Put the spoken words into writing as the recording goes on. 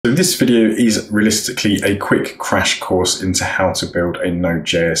This video is realistically a quick crash course into how to build a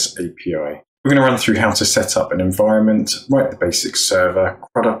Node.js API. We're going to run through how to set up an environment, write the basic server,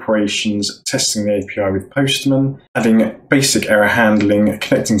 CRUD operations, testing the API with Postman, adding basic error handling,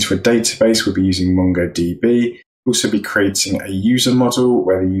 connecting to a database. We'll be using MongoDB. We'll also be creating a user model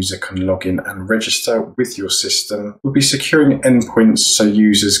where the user can log in and register with your system. We'll be securing endpoints so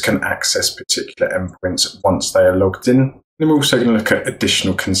users can access particular endpoints once they are logged in. Then we're also going to look at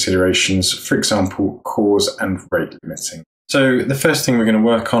additional considerations, for example, cause and rate limiting. So the first thing we're going to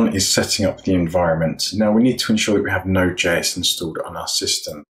work on is setting up the environment. Now we need to ensure that we have Node.js installed on our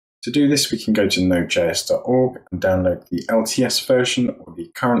system. To do this, we can go to nodejs.org and download the LTS version or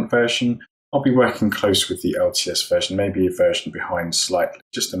the current version. I'll be working close with the LTS version, maybe a version behind slightly,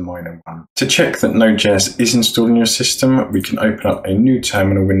 just a minor one. To check that Node.js is installed in your system, we can open up a new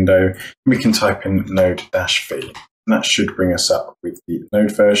terminal window and we can type in node-v. And that should bring us up with the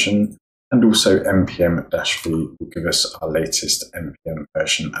Node version, and also npm-v will give us our latest npm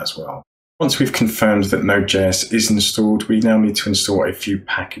version as well. Once we've confirmed that Node.js is installed, we now need to install a few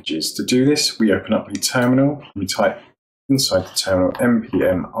packages. To do this, we open up the terminal, we type inside the terminal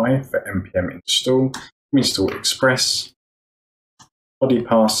npm-i for npm install. We install Express, body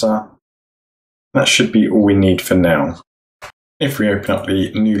parser. That should be all we need for now. If we open up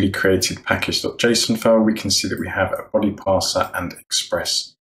the newly created package.json file, we can see that we have a body parser and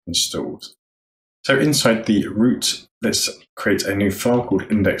Express installed. So inside the root, let's create a new file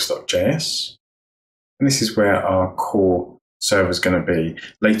called index.js. And this is where our core server is going to be.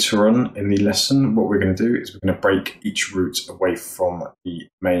 Later on in the lesson, what we're going to do is we're going to break each root away from the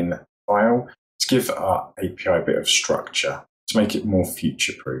main file to give our API a bit of structure to make it more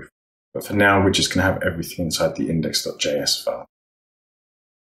future-proof. But for now, we're just going to have everything inside the index.js file.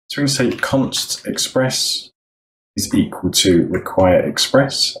 So we're going to say const express is equal to require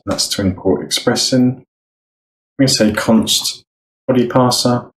express, and that's to import Express in. We're going to say const body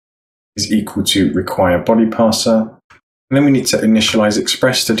parser is equal to require body parser. And then we need to initialize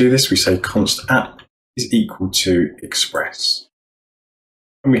Express. To do this, we say const app is equal to Express.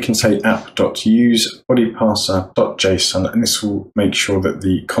 And we can say app.use bodyparser.json, and this will make sure that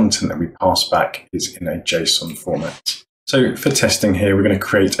the content that we pass back is in a JSON format. So for testing here, we're going to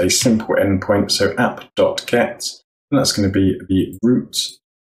create a simple endpoint. So app.get, and that's going to be the root.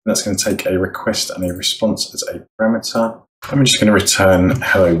 And that's going to take a request and a response as a parameter. And we're just going to return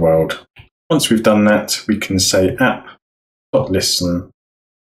hello world. Once we've done that, we can say app.listen.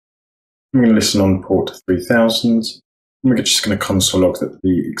 I'm going to listen on port 3000. And we're just going to console log that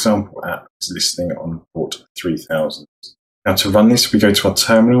the example app is listening on port 3000. Now to run this, we go to our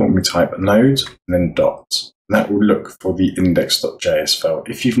terminal and we type node and then dot. And that will look for the index.js file.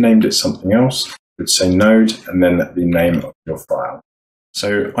 If you've named it something else, you would say node and then the name of your file.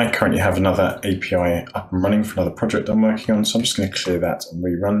 So I currently have another API up and running for another project I'm working on. So I'm just going to clear that and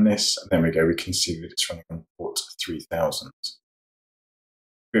rerun this. And there we go. We can see that it's running on port 3000.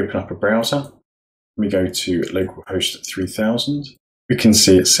 We open up a browser. We go to localhost 3000. We can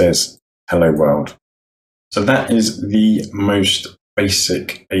see it says hello world. So that is the most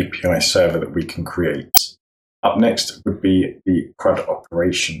basic API server that we can create. Up next would be the CRUD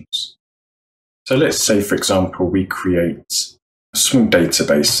operations. So let's say, for example, we create a small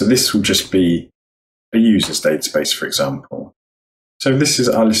database. So this will just be a users database, for example. So this is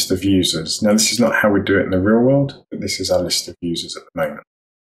our list of users. Now, this is not how we do it in the real world, but this is our list of users at the moment.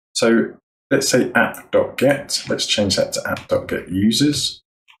 So let's say app.get. Let's change that to app.getUsers.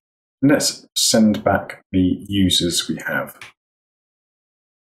 And let's send back the users we have.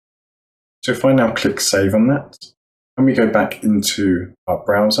 So if I now click save on that, and we go back into our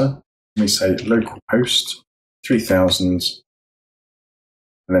browser, and we say localhost 3000,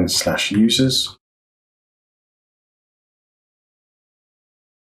 and then /users.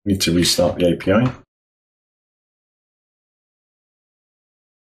 We need to restart the API.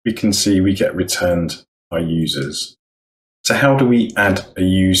 We can see we get returned our users. So how do we add a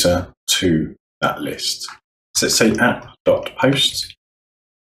user to that list? So let's say app.post.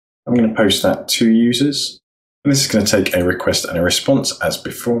 I'm going to post that to users. And this is going to take a request and a response as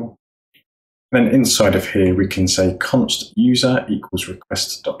before. Then inside of here, we can say const user equals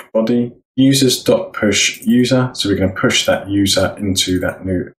request.body, users.push user. So we're going to push that user into that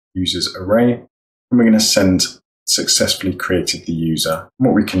new users array. And we're going to send successfully created the user. And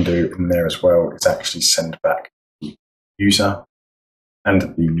what we can do in there as well is actually send back the user and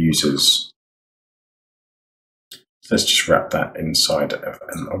the users. So let's just wrap that inside of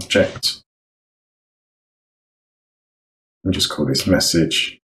an object. And just call this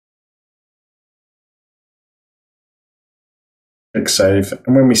message. Click save,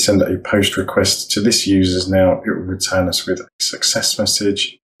 and when we send a post request to this user now, it will return us with a success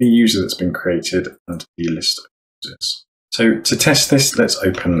message, the user that's been created, and the list of users. So to test this, let's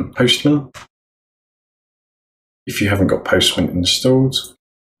open Postman. If you haven't got Postman installed,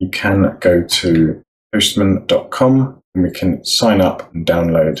 you can go to postman.com and we can sign up and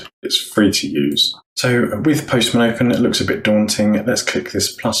download. It's free to use. So with Postman open, it looks a bit daunting. Let's click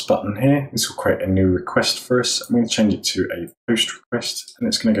this plus button here. This will create a new request for us. I'm going to change it to a post request, and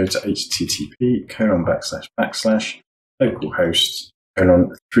it's going to go to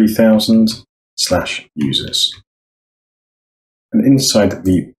http://localhost:3000/users. And inside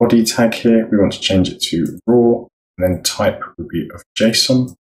the body tag here, we want to change it to raw, and then type will be of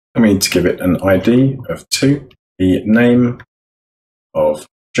JSON. And we need to give it an ID of 2, the name of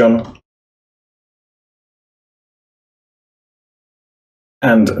John,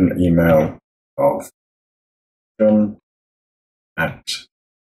 and an email of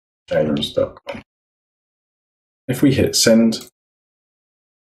john@james.com. If we hit send,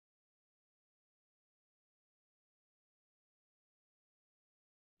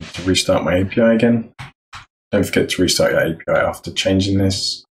 to restart my API again. Don't forget to restart your API after changing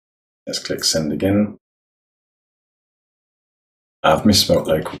this. Let's click send again. I've misspelled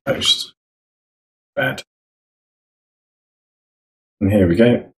localhost. Bad. And here we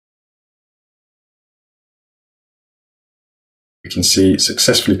go. We can see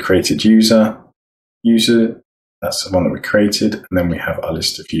successfully created user, that's the one that we created, and then we have our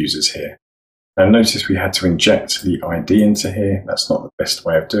list of users here. Now notice we had to inject the ID into here. That's not the best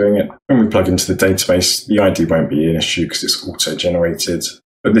way of doing it. When we plug into the database, the ID won't be an issue because it's auto-generated,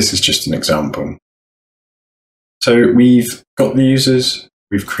 but this is just an example. So we've got the users,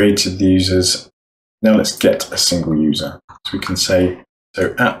 we've created the users. Now let's get a single user. So we can say,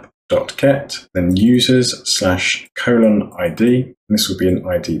 so app.get, then users/:ID, and this will be an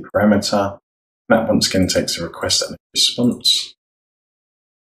ID parameter. That once again takes a request and a response.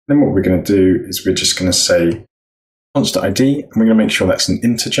 Then what we're going to do is we're just going to say constant ID, and we're going to make sure that's an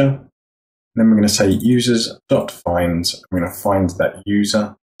integer. And then we're going to say users.find, and we're going to find that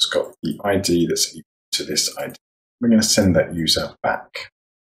user that's got the ID that's equal to this ID. We're going to send that user back.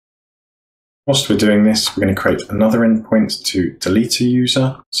 Whilst we're doing this, we're going to create another endpoint to delete a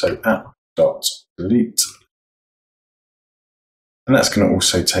user, so app.delete. And that's going to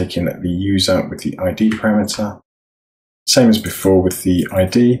also take in the user with the ID parameter. Same as before with the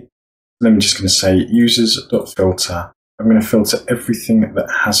ID. Then we're just going to say users.filter. I'm going to filter everything that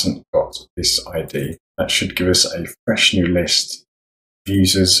hasn't got this ID. That should give us a fresh new list of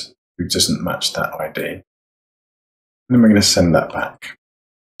users who doesn't match that ID. And then we're going to send that back.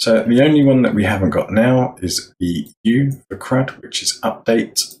 So the only one that we haven't got now is the U for CRUD, which is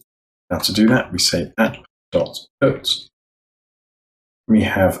update. Now to do that, we say app.put. We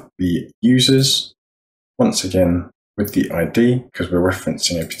have the users, once again with the ID, because we're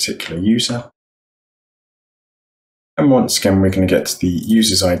referencing a particular user. And once again, we're going to get the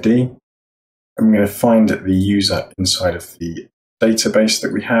user's ID, and we're going to find the user inside of the database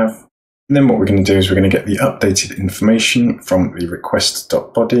that we have. And then what we're going to do is we're going to get the updated information from the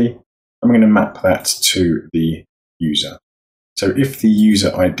request.body, and we're going to map that to the user. So if the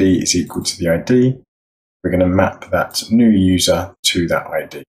user ID is equal to the ID, we're going to map that new user to that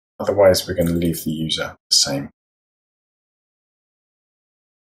ID. Otherwise, we're going to leave the user the same.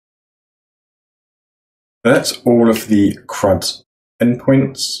 That's all of the CRUD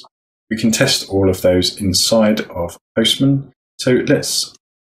endpoints. We can test all of those inside of Postman. So let's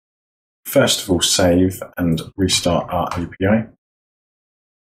first of all save and restart our API.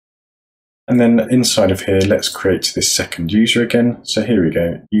 And then inside of here, let's create this second user again. So here we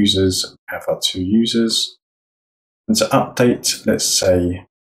go, users, we have our 2 users. And to update, let's say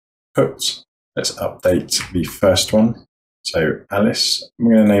put, let's update the first one. So Alice, I'm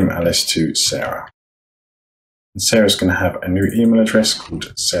going to name Alice to Sarah. And Sarah's going to have a new email address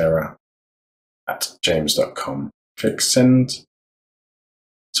called sarah@james.com. Click send.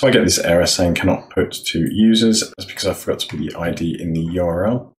 So I get this error saying cannot put to users. That's because I forgot to put the ID in the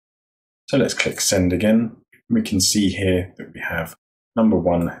URL. So let's click send again. We can see here that we have number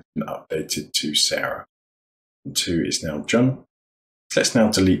 1 has been updated to Sarah. And 2 is now John. Let's now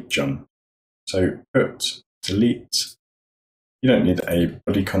delete John. So put delete. You don't need a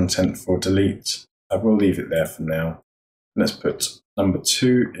body content for delete. I will leave it there for now. Let's put number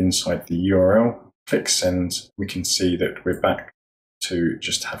 2 inside the URL. Click send. We can see that we're back to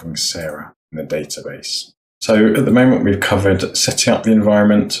just having Sarah in the database. So at the moment we've covered setting up the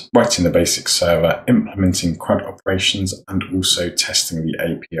environment, writing the basic server, implementing CRUD operations, and also testing the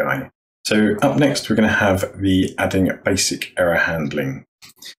API. So up next, we're going to have the adding basic error handling.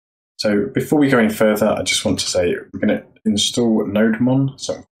 So before we go any further, I just want to say we're going to install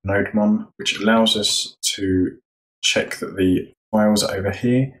Nodemon, which allows us to check that the files over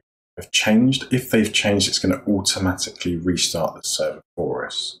here have changed. If they've changed, it's going to automatically restart the server for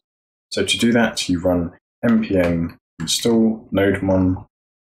us. So to do that, you run npm install Nodemon,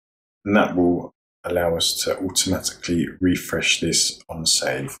 and that will allow us to automatically refresh this on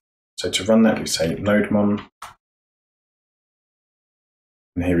save. So to run that, we say Nodemon.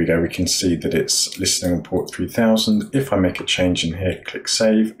 And here we go, we can see that it's listening on port 3000. If I make a change in here, click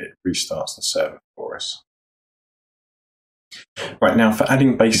save, it restarts the server for us. Right, now for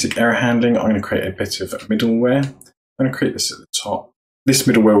adding basic error handling, I'm going to create a bit of middleware. I'm going to create this at the top. This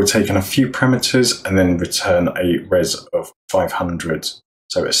middleware will take in a few parameters and then return a res of 500.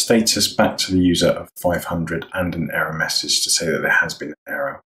 So a status back to the user of 500 and an error message to say that there has been an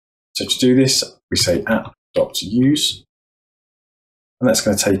error. So to do this, we say app.use. And that's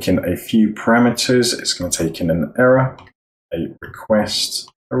going to take in a few parameters. It's going to take in an error, a request,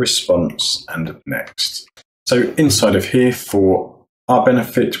 a response, and next. So inside of here, for our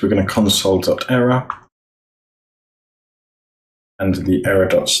benefit, we're going to console.error and the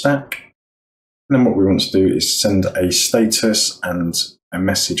error.stack. And then what we want to do is send a status and a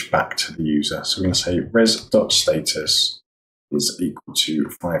message back to the user. So we're going to say res.status is equal to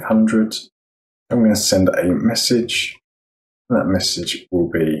 500. And we're going to send a message. That message will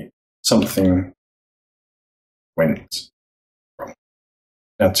be something went wrong.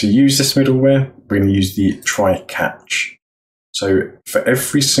 Now to use this middleware, we're going to use the try catch. So for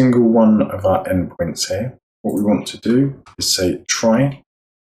every single one of our endpoints here, what we want to do is say try.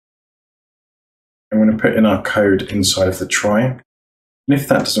 I'm going to put in our code inside of the try. And if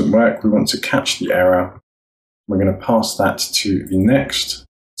that doesn't work, we want to catch the error. We're going to pass that to the next.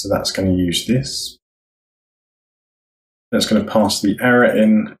 So that's going to use this. That's going to pass the error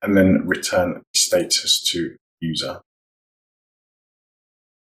in and then return the status to user.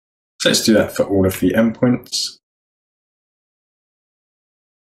 So let's do that for all of the endpoints.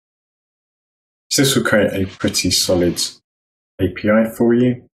 So this will create a pretty solid API for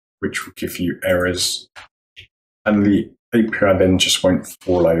you, which will give you errors, and the API then just won't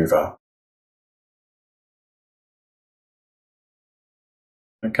fall over.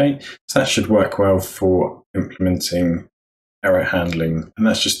 Okay, so that should work well for implementing error handling, and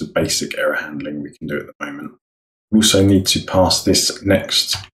that's just the basic error handling we can do at the moment. We also need to pass this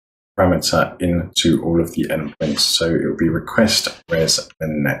next parameter into all of the endpoints, so it will be request, res,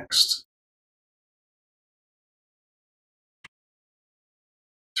 and next.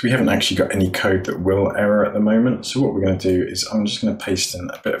 So we haven't actually got any code that will error at the moment, so what we're going to do is I'm just going to paste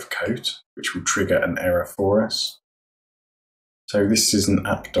in a bit of code which will trigger an error for us. So this is an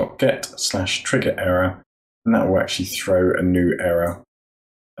app.get/trigger error, and that will actually throw a new error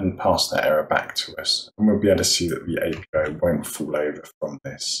and pass that error back to us. And we'll be able to see that the API won't fall over from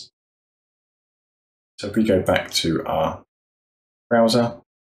this. So if we go back to our browser,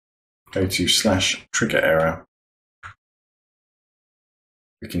 go to /trigger error,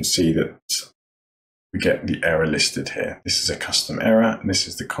 we can see that we get the error listed here. This is a custom error, and this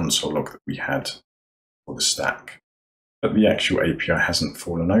is the console log that we had for the stack. But the actual API hasn't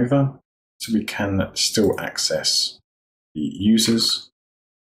fallen over, so we can still access the users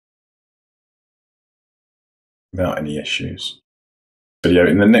without any issues.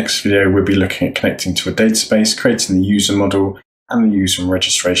 In the next video, we'll be looking at connecting to a database, creating the user model and the user and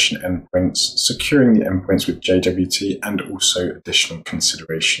registration endpoints, securing the endpoints with JWT, and also additional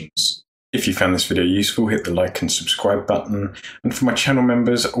considerations. If you found this video useful, hit the like and subscribe button. And for my channel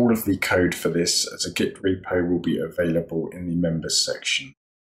members, all of the code for this as a Git repo will be available in the members section.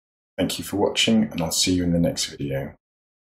 Thank you for watching, and I'll see you in the next video.